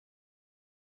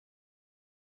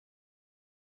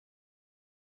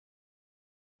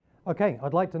Okay,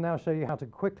 I'd like to now show you how to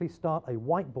quickly start a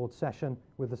whiteboard session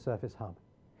with the Surface Hub.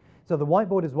 So the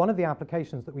whiteboard is one of the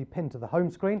applications that we pin to the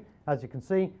home screen. As you can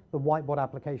see, the whiteboard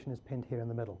application is pinned here in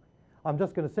the middle. I'm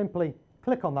just going to simply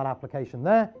click on that application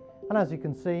there, and as you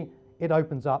can see, it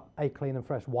opens up a clean and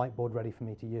fresh whiteboard ready for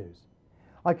me to use.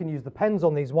 I can use the pens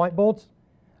on these whiteboards,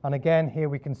 and again, here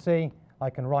we can see I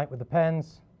can write with the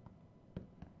pens,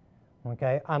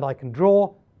 okay, and I can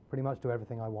draw, pretty much do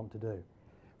everything I want to do.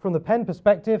 From the pen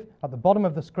perspective, at the bottom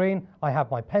of the screen, I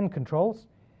have my pen controls.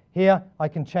 Here, I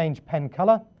can change pen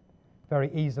color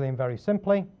very easily and very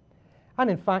simply. And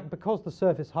in fact, because the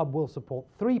Surface Hub will support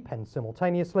 3 pens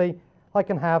simultaneously, I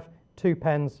can have 2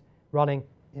 pens running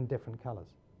in different colors.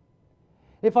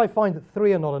 If I find that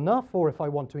 3 are not enough, or if I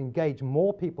want to engage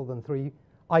more people than 3,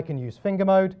 I can use finger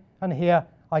mode. And here,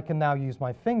 I can now use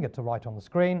my finger to write on the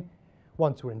screen.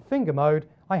 Once we're in finger mode,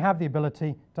 I have the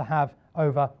ability to have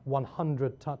over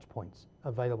 100 touch points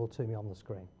available to me on the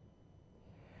screen.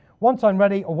 Once I'm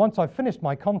ready, or once I've finished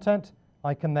my content,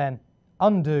 I can then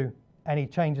undo any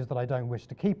changes that I don't wish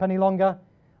to keep any longer.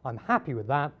 I'm happy with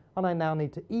that, and I now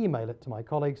need to email it to my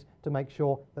colleagues to make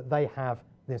sure that they have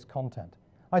this content.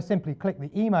 I simply click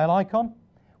the email icon,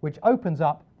 which opens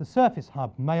up the Surface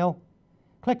Hub mail.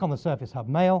 Click on the Surface Hub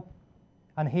mail,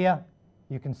 and here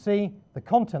you can see the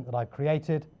content that I've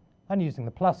created, and using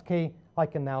the plus key, I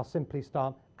can now simply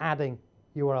start adding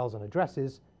URLs and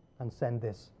addresses and send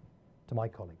this to my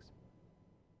colleagues.